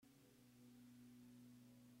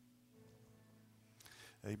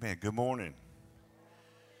Amen. Good morning.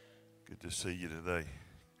 Good to see you today.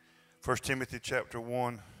 1 Timothy chapter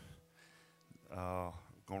 1. I'm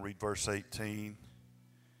going to read verse 18.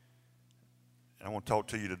 And I want to talk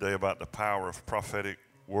to you today about the power of prophetic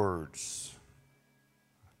words.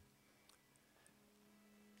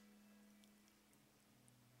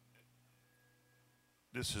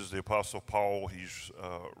 This is the Apostle Paul. He's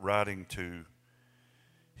writing to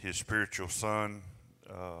his spiritual son,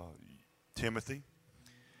 Timothy.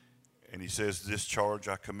 And he says, "This charge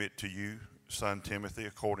I commit to you, son Timothy,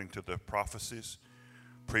 according to the prophecies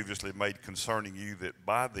previously made concerning you, that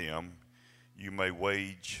by them you may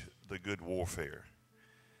wage the good warfare,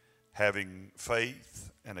 having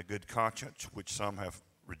faith and a good conscience, which some have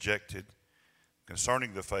rejected,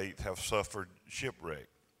 concerning the faith have suffered shipwreck."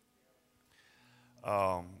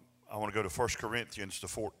 I want to go to 1 Corinthians, the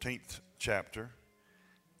 14th chapter,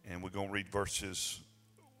 and we're going to read verses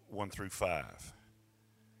 1 through 5.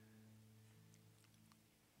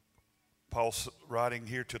 Paul's writing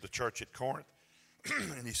here to the church at Corinth,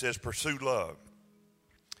 and he says, "Pursue love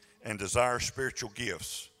and desire spiritual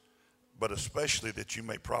gifts, but especially that you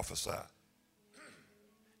may prophesy."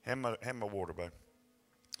 Hand my water, babe.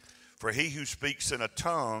 "For he who speaks in a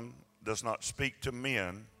tongue does not speak to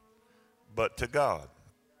men, but to God."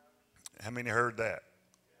 How many heard that?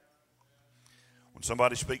 When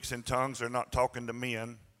somebody speaks in tongues, they're not talking to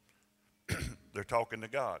men, they're talking to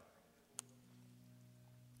God.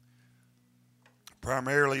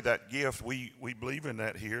 Primarily that gift, we believe in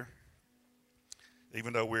that here,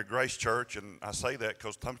 even though we're a Grace Church, and I say that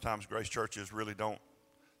because sometimes Grace churches really don't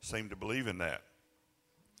seem to believe in that.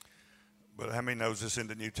 But how many knows this in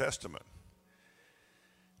the New Testament?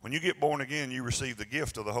 When you get born again, you receive the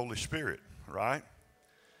gift of the Holy Spirit, right?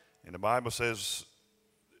 And the Bible says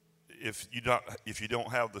if you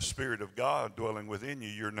don't have the Spirit of God dwelling within you,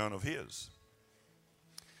 you're none of His.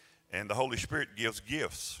 And the Holy Spirit gives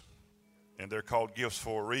gifts. And they're called gifts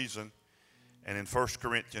for a reason. And in 1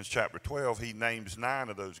 Corinthians chapter 12, he names 9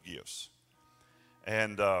 of those gifts.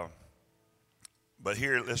 And but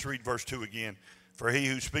here, let's read verse 2 again. "For he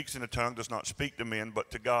who speaks in a tongue does not speak to men, but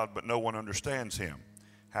to God, but no one understands him.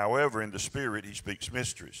 However, in the Spirit he speaks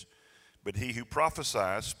mysteries. But he who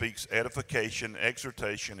prophesies speaks edification,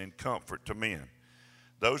 exhortation, and comfort to men."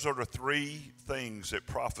 Those are the 3 things that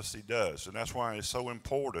prophecy does. And that's why it's so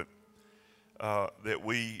important that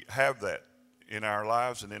we have that in our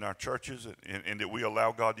lives and in our churches, and that we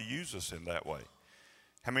allow God to use us in that way.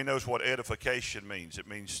 How many knows what edification means? It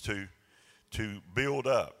means to build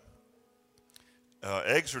up.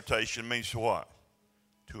 Exhortation means what?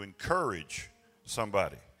 To encourage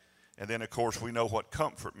somebody. And then, of course, we know what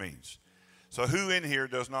comfort means. So who in here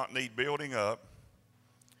does not need building up,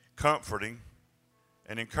 comforting,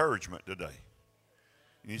 and encouragement today?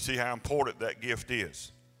 And you see how important that gift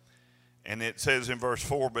is. And it says in verse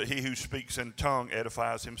 4, "But he who speaks in tongue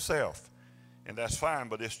edifies himself." And that's fine,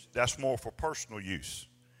 but that's more for personal use.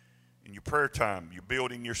 In your prayer time, you're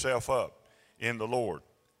building yourself up in the Lord.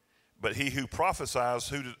 But he who prophesies,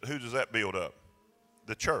 who does that build up?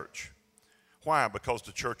 The church. Why? Because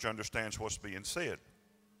the church understands what's being said.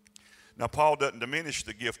 Now, Paul doesn't diminish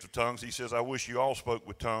the gift of tongues. He says, "I wish you all spoke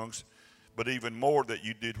with tongues, but even more that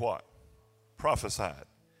you did what? Prophesied.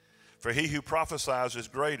 For he who prophesies is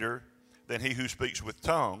greater than he who speaks with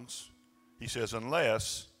tongues," he says,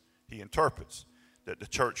 "unless he interprets, that the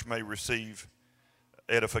church may receive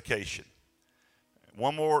edification."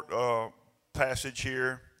 One more passage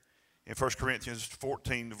here in 1 Corinthians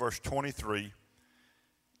 14, verse 23.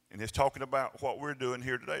 And it's talking about what we're doing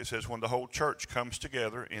here today. It says, "When the whole church comes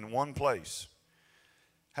together in one place."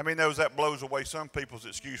 How many knows that blows away some people's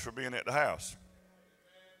excuse for being at the house?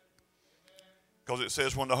 Because it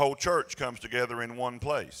says when the whole church comes together in one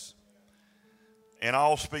place. "And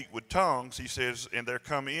all speak with tongues," he says, "and there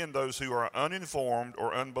come in those who are uninformed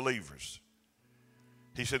or unbelievers."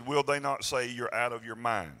 He said, "Will they not say you're out of your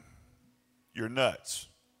mind? You're nuts,"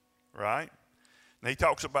 right? Now he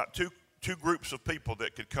talks about two groups of people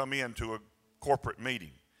that could come into a corporate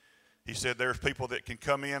meeting. He said there's people that can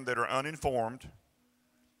come in that are uninformed.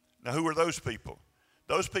 Now who are those people?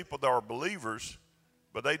 Those people that are believers,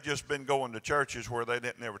 but they've just been going to churches where they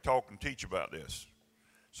didn't never talk and teach about this.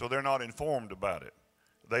 So they're not informed about it.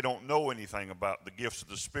 They don't know anything about the gifts of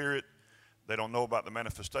the Spirit. They don't know about the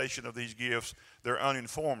manifestation of these gifts. They're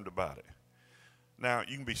uninformed about it. Now,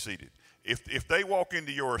 you can be seated. If they walk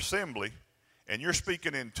into your assembly and you're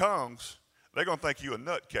speaking in tongues, they're going to think you a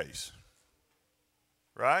nutcase,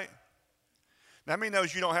 right? Now, how many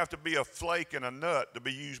knows you don't have to be a flake and a nut to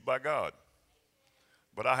be used by God?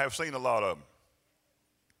 But I have seen a lot of them.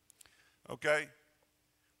 Okay?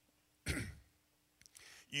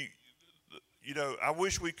 you, you know, I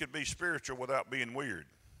wish we could be spiritual without being weird.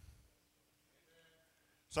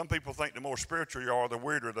 Some people think the more spiritual you are, the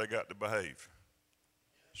weirder they got to behave.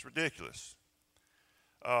 It's ridiculous.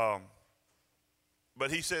 But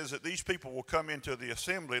he says that these people will come into the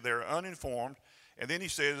assembly, they're uninformed, and then he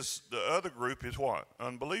says the other group is what?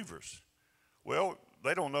 Unbelievers. Well,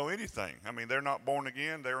 they don't know anything. I mean, they're not born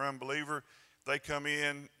again, they're unbeliever. They come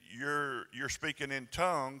in, you're speaking in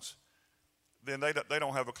tongues, then they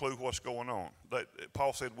don't have a clue what's going on.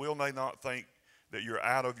 Paul said, will they not think that you're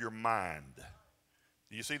out of your mind?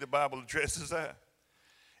 Do you see the Bible addresses that?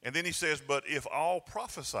 And then he says, but if all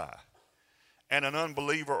prophesy and an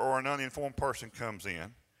unbeliever or an uninformed person comes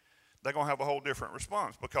in, they're going to have a whole different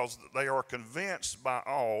response because they are convinced by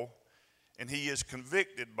all and he is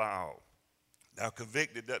convicted by all. Now,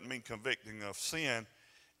 convicted doesn't mean convicting of sin.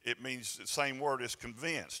 It means the same word as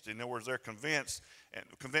convinced. In other words, they're convinced. And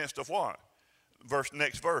convinced of what?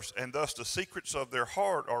 Next verse. And thus the secrets of their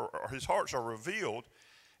heart, or his hearts are revealed.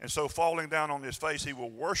 And so falling down on his face, he will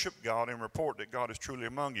worship God and report that God is truly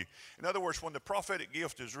among you. In other words, when the prophetic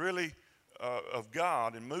gift is really of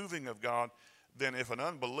God and moving of God, then if an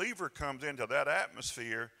unbeliever comes into that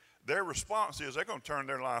atmosphere, their response is they're going to turn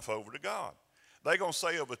their life over to God. They're going to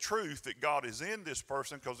say of a truth that God is in this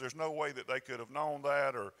person because there's no way that they could have known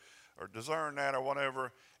that or discern that or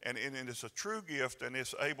whatever. And it's a true gift and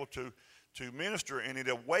it's able to minister, and it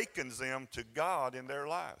awakens them to God in their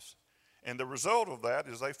lives. And the result of that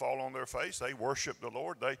is they fall on their face, they worship the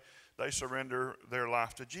Lord, they surrender their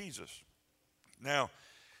life to Jesus. Now,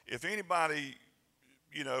 if anybody,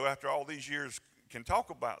 you know, after all these years can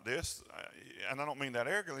talk about this, and I don't mean that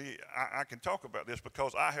arrogantly, I can talk about this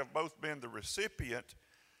because I have both been the recipient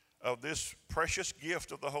of this precious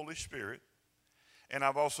gift of the Holy Spirit, and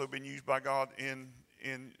I've also been used by God in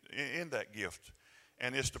that gift.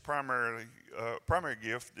 And it's the primary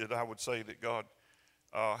gift that I would say that God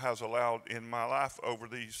has allowed in my life over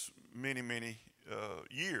these many, many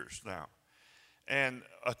years now. And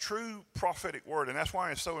a true prophetic word, and that's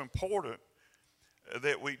why it's so important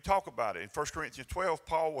that we talk about it. In 1 Corinthians 12,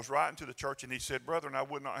 Paul was writing to the church and he said, brethren, I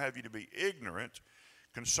would not have you to be ignorant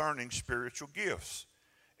concerning spiritual gifts.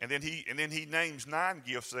 And then he names 9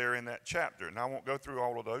 gifts there in that chapter. And I won't go through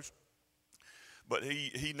all of those, but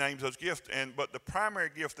he names those gifts. But the primary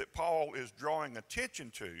gift that Paul is drawing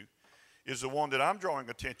attention to is the one that I'm drawing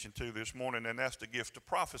attention to this morning, and that's the gift of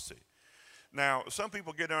prophecy. Now, some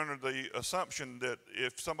people get under the assumption that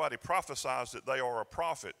if somebody prophesies that they are a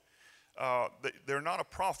prophet, they're not a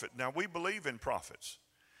prophet. Now, we believe in prophets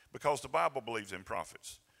because the Bible believes in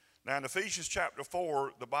prophets. Now, in Ephesians chapter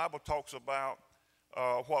 4, the Bible talks about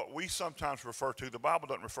what we sometimes refer to, the Bible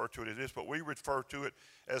doesn't refer to it as this, but we refer to it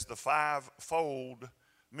as the fivefold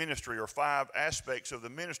ministry or 5 aspects of the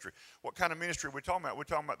ministry. What kind of ministry are we talking about? We're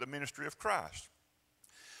talking about the ministry of Christ.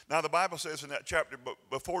 Now, the Bible says in that chapter, but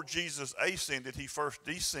before Jesus ascended, he first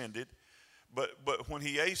descended. But before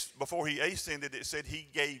he ascended, it said he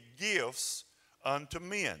gave gifts unto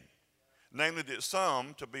men. Namely, that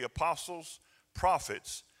some to be apostles,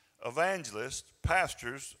 prophets, evangelists,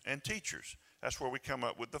 pastors, and teachers. That's where we come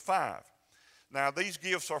up with the 5. Now, these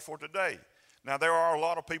gifts are for today. Now, there are a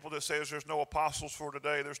lot of people that says there's no apostles for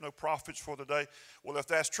today, there's no prophets for today. Well, if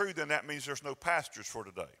that's true, then that means there's no pastors for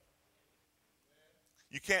today.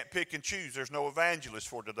 You can't pick and choose. There's no evangelists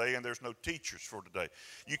for today, and there's no teachers for today.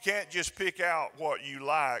 You can't just pick out what you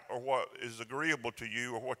like or what is agreeable to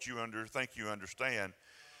you or what you think you understand.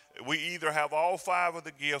 We either have all 5 of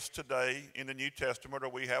the gifts today in the New Testament, or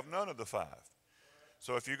we have none of the 5.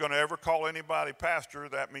 So if you're going to ever call anybody pastor,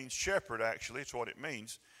 that means shepherd, actually. It's what it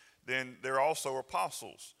means. Then they're also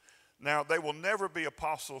apostles. Now, they will never be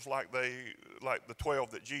apostles like the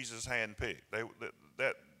 12 that Jesus handpicked.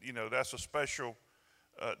 That's a special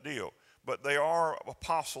deal. But they are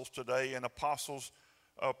apostles today, and apostles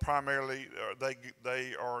primarily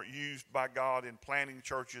they are used by God in planting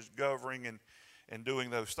churches, governing, and doing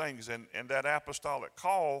those things. And that apostolic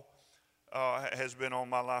call has been on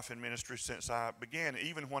my life in ministry since I began,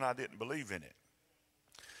 even when I didn't believe in it.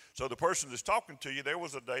 So the person that's talking to you, there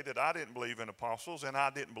was a day that I didn't believe in apostles and I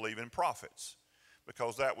didn't believe in prophets,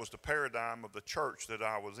 because that was the paradigm of the church that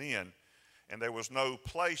I was in. And there was no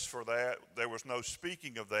place for that. There was no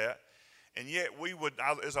speaking of that. And yet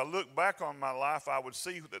as I look back on my life, I would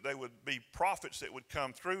see that there would be prophets that would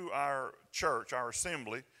come through our church, our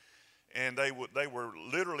assembly, and they were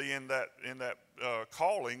literally in that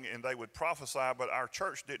calling, and they would prophesy, but our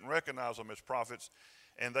church didn't recognize them as prophets,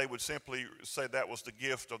 and they would simply say that was the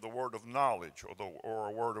gift of the word of knowledge or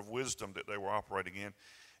a word of wisdom that they were operating in.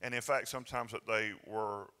 And in fact, sometimes that they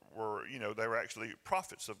were actually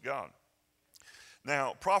prophets of God.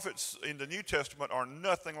 Now, prophets in the New Testament are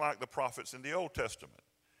nothing like the prophets in the Old Testament.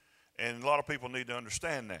 And a lot of people need to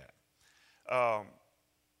understand that.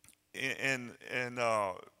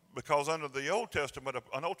 Because under the Old Testament,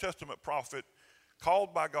 an Old Testament prophet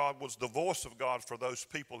called by God was the voice of God for those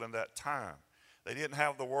people in that time. They didn't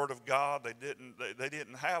have the Word of God. They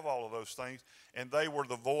didn't have all of those things, and they were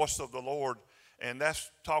the voice of the Lord. And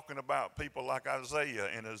that's talking about people like Isaiah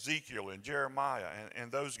and Ezekiel and Jeremiah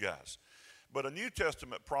and those guys. But a New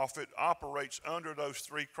Testament prophet operates under those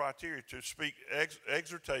three criteria: to speak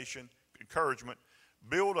exhortation, encouragement,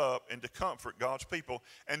 build up, and to comfort God's people,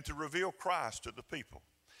 and to reveal Christ to the people.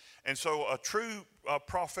 And so a true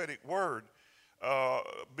prophetic word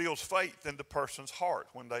builds faith in the person's heart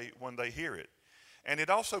when they hear it. And it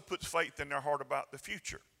also puts faith in their heart about the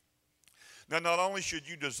future. Now, not only should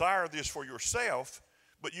you desire this for yourself,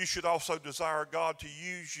 but you should also desire God to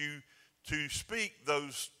use you to speak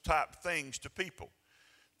those type things to people.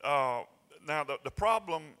 Now, the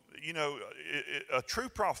problem, a true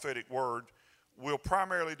prophetic word will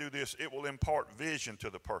primarily do this. It will impart vision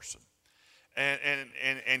to the person.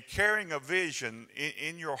 And carrying a vision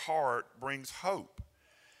in your heart brings hope.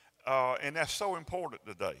 And that's so important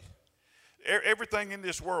today. Everything in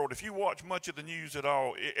this world, if you watch much of the news at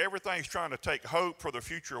all, everything's trying to take hope for the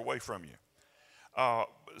future away from you.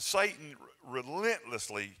 Satan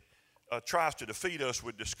relentlessly tries to defeat us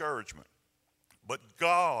with discouragement. But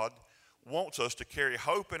God wants us to carry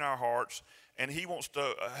hope in our hearts, and he wants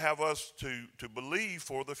to have us to believe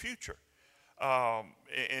for the future.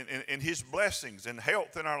 And his blessings and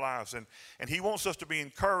health in our lives. And he wants us to be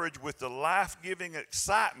encouraged with the life-giving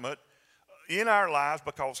excitement in our lives,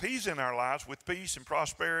 because he's in our lives with peace and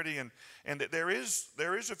prosperity, and that there is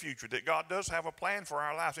a future, that God does have a plan for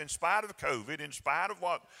our lives in spite of COVID, in spite of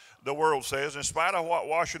what the world says, in spite of what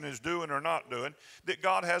Washington is doing or not doing, that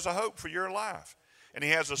God has a hope for your life. And he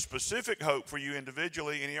has a specific hope for you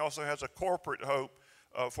individually, and he also has a corporate hope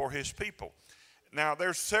for his people. Now,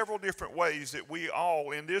 there's several different ways that we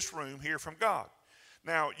all in this room hear from God.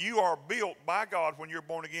 Now, you are built by God when you're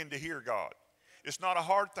born again to hear God. It's not a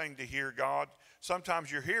hard thing to hear God.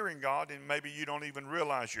 Sometimes you're hearing God, and maybe you don't even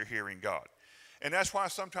realize you're hearing God. And that's why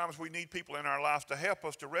sometimes we need people in our life to help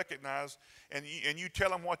us to recognize, and you tell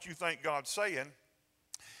them what you think God's saying,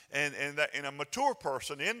 and a mature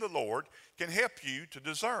person in the Lord can help you to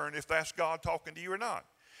discern if that's God talking to you or not.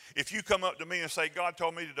 If you come up to me and say, God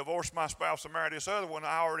told me to divorce my spouse and marry this other one,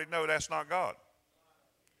 I already know that's not God.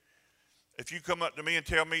 If you come up to me and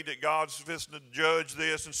tell me that God's fixing to judge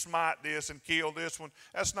this and smite this and kill this one,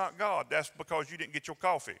 that's not God. That's because you didn't get your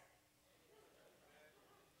coffee.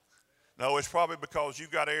 No, it's probably because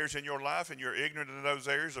you've got areas in your life and you're ignorant of those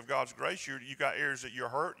areas of God's grace. You've got areas that you're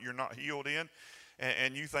hurt, you're not healed in,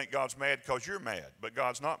 and you think God's mad because you're mad. But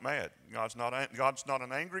God's not mad. God's not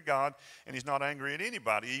an angry God, and he's not angry at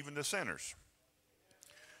anybody, even the sinners.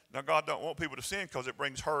 Now, God don't want people to sin because it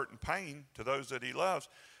brings hurt and pain to those that he loves.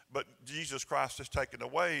 But Jesus Christ has taken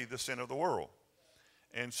away the sin of the world.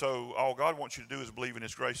 And so all God wants you to do is believe in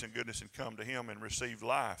his grace and goodness and come to him and receive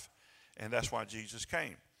life. And that's why Jesus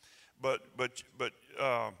came. But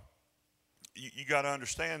you got to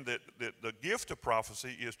understand that the gift of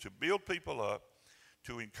prophecy is to build people up,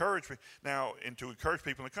 to encourage people. Now, and to encourage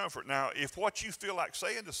people in comfort. Now, if what you feel like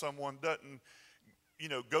saying to someone doesn't,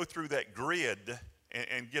 go through that grid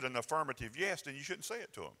and get an affirmative yes, then you shouldn't say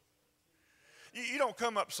it to them. You don't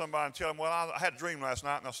come up to somebody and tell them, well, I had a dream last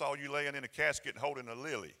night and I saw you laying in a casket holding a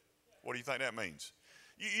lily. What do you think that means?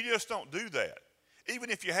 You just don't do that. Even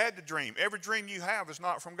if you had the dream, every dream you have is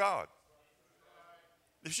not from God.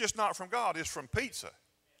 It's just not from God. It's from pizza.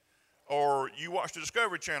 Or you watched the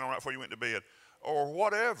Discovery Channel right before you went to bed. Or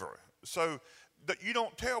whatever. So that you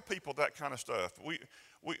don't tell people that kind of stuff.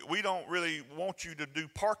 We don't really want you to do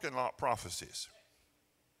parking lot prophecies.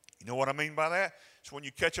 You know what I mean by that? It's when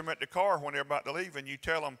you catch them at the car when they're about to leave and you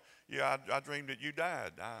tell them, yeah, I dreamed that you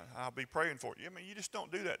died. I'll be praying for you. I mean, you just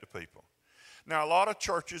don't do that to people. Now, a lot of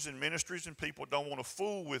churches and ministries and people don't want to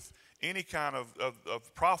fool with any kind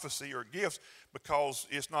of prophecy or gifts because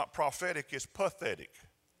it's not prophetic, it's pathetic.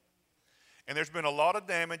 And there's been a lot of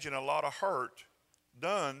damage and a lot of hurt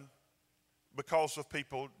done because of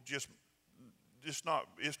people it's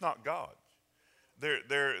not God.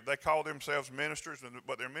 They call themselves ministers,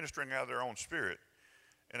 but they're ministering out of their own spirit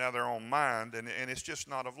and out of their own mind, and it's just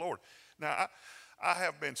not of Lord. Now, I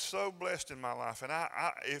have been so blessed in my life, and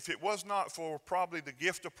if it was not for probably the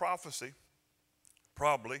gift of prophecy,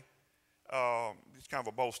 it's kind of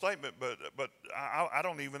a bold statement, but I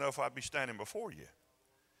don't even know if I'd be standing before you.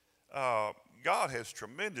 God has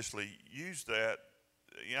tremendously used that.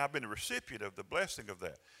 I've been a recipient of the blessing of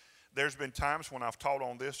that. There's been times when I've taught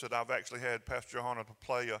on this that I've actually had Pastor Johanna to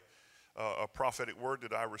play a prophetic word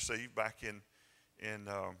that I received back in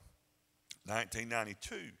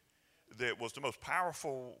 1992 that was the most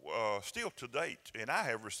powerful still to date. And I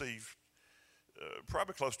have received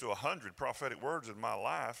probably close to 100 prophetic words in my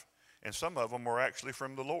life, and some of them were actually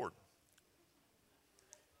from the Lord.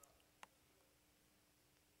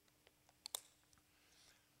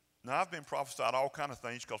 Now, I've been prophesied all kind of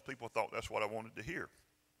things because people thought that's what I wanted to hear.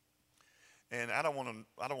 And I don't want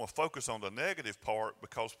to focus on the negative part,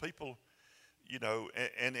 because people, you know,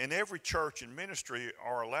 and every church and ministry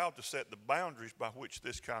are allowed to set the boundaries by which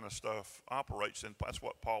this kind of stuff operates, and that's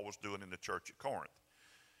what Paul was doing in the church at Corinth.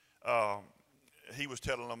 He was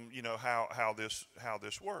telling them, you know, how this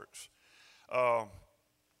works.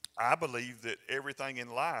 I believe that everything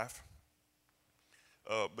in life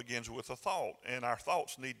begins with a thought, and our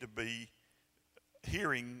thoughts need to be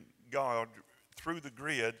hearing God through the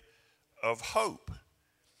grid of hope.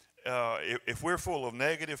 If we're full of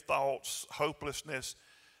negative thoughts, hopelessness,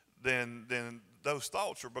 then those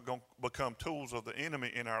thoughts are going to become tools of the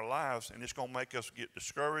enemy in our lives, and it's going to make us get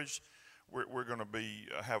discouraged. We're going to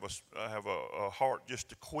have a heart just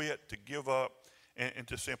to quit, to give up, and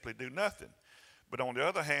to simply do nothing. But on the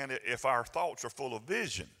other hand, if our thoughts are full of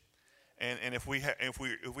vision, and if we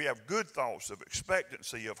have good thoughts of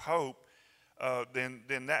expectancy, of hope,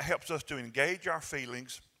 then that helps us to engage our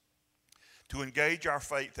feelings, to engage our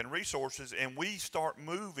faith and resources, and we start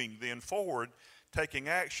moving then forward, taking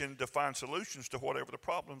action to find solutions to whatever the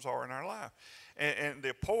problems are in our life. And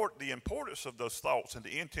the importance of those thoughts and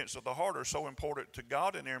the intents of the heart are so important to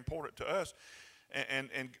God, and they're important to us. And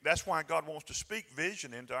that's why God wants to speak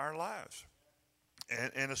vision into our lives,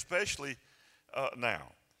 and especially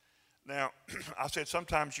now. Now, I said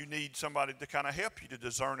sometimes you need somebody to kind of help you to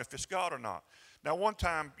discern if it's God or not. Now, one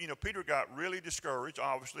time, you know, Peter got really discouraged,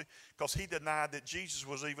 obviously, because he denied that Jesus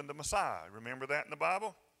was even the Messiah. Remember that in the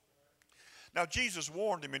Bible? Now, Jesus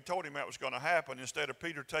warned him and told him that was going to happen. Instead of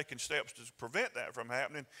Peter taking steps to prevent that from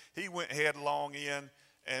happening, he went headlong in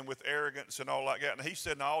and with arrogance and all like that. And he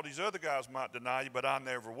said, now, all these other guys might deny you, but I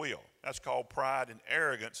never will. That's called pride and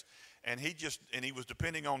arrogance. And he was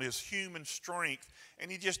depending on his human strength,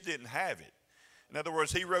 and he just didn't have it. In other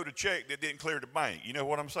words, he wrote a check that didn't clear the bank. You know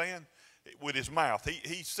what I'm saying? With his mouth.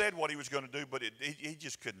 He said what he was going to do, but he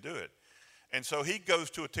just couldn't do it. And so he goes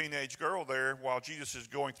to a teenage girl there while Jesus is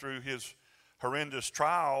going through his horrendous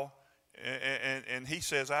trial, and he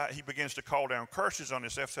says, he begins to call down curses on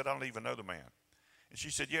himself, said, I don't even know the man. And she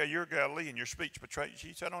said, yeah, you're a Galilean, your speech betrayed you.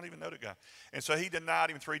 She said, I don't even know the guy. And so he denied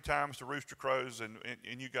him 3 times, the rooster crows, and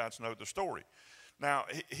you guys know the story. Now,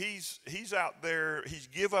 he's out there, he's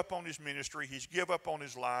give up on his ministry, he's give up on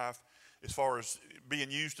his life as far as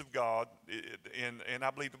being used of God, and I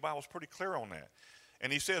believe the Bible's pretty clear on that.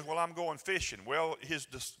 And he says, well, I'm going fishing. Well, his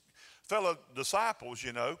fellow disciples,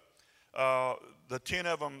 you know, the 10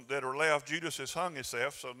 of them that are left, Judas has hung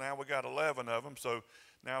himself, so now we got 11 of them. So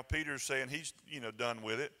now Peter's saying he's, you know, done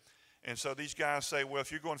with it. And so these guys say, well,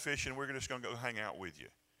 if you're going fishing, we're just going to go hang out with you.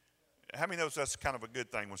 How many knows that's kind of a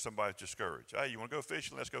good thing when somebody's discouraged? Hey, you want to go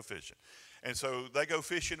fishing? Let's go fishing. And so they go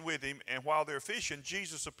fishing with him, and while they're fishing,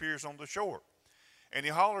 Jesus appears on the shore. And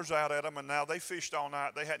he hollers out at them, and now they fished all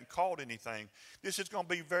night. They hadn't caught anything. This is going to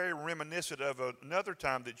be very reminiscent of another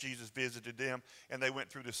time that Jesus visited them, and they went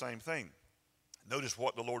through the same thing. Notice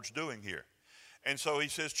what the Lord's doing here. And so he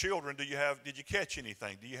says, children, did you catch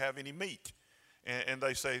anything? Do you have any meat? And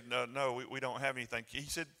they say, no, we don't have anything. He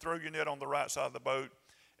said, throw your net on the right side of the boat,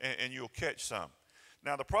 and you'll catch some.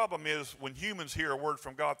 Now, the problem is when humans hear a word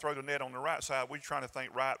from God, throw the net on the right side, we're trying to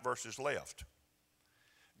think right versus left.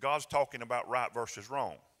 God's talking about right versus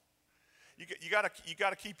wrong. You got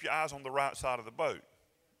to keep your eyes on the right side of the boat.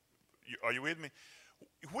 Are you with me?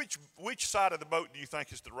 Which side of the boat do you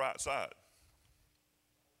think is the right side?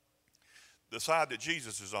 The side that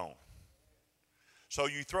Jesus is on. So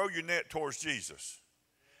you throw your net towards Jesus.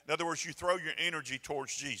 In other words, you throw your energy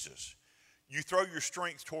towards Jesus. You throw your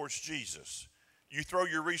strength towards Jesus. You throw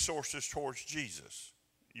your resources towards Jesus.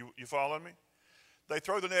 You following me? They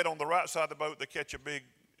throw the net on the right side of the boat. They catch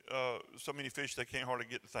so many fish they can't hardly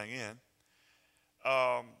get the thing in.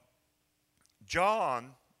 John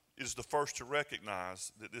is the first to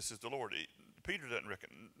recognize that this is the Lord. Peter doesn't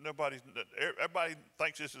recognize. Everybody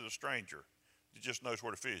thinks this is a stranger. He just knows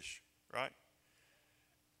where to fish, right?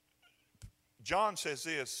 John says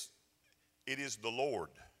this, it is the Lord.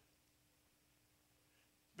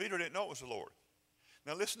 Peter didn't know it was the Lord.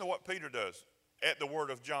 Now listen to what Peter does at the word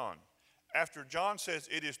of John. After John says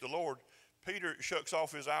it is the Lord, Peter shucks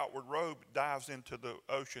off his outward robe, dives into the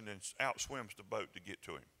ocean, and outswims the boat to get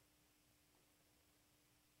to him.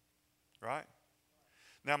 right?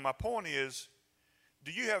 Now, my point is,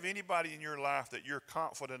 do you have anybody in your life that you're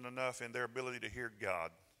confident enough in their ability to hear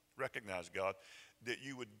God, recognize God, that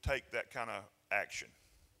you would take that kind of action?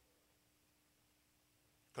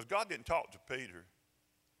 Because God didn't talk to Peter.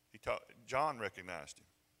 John recognized him.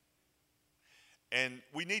 And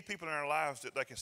we need people in our lives that they can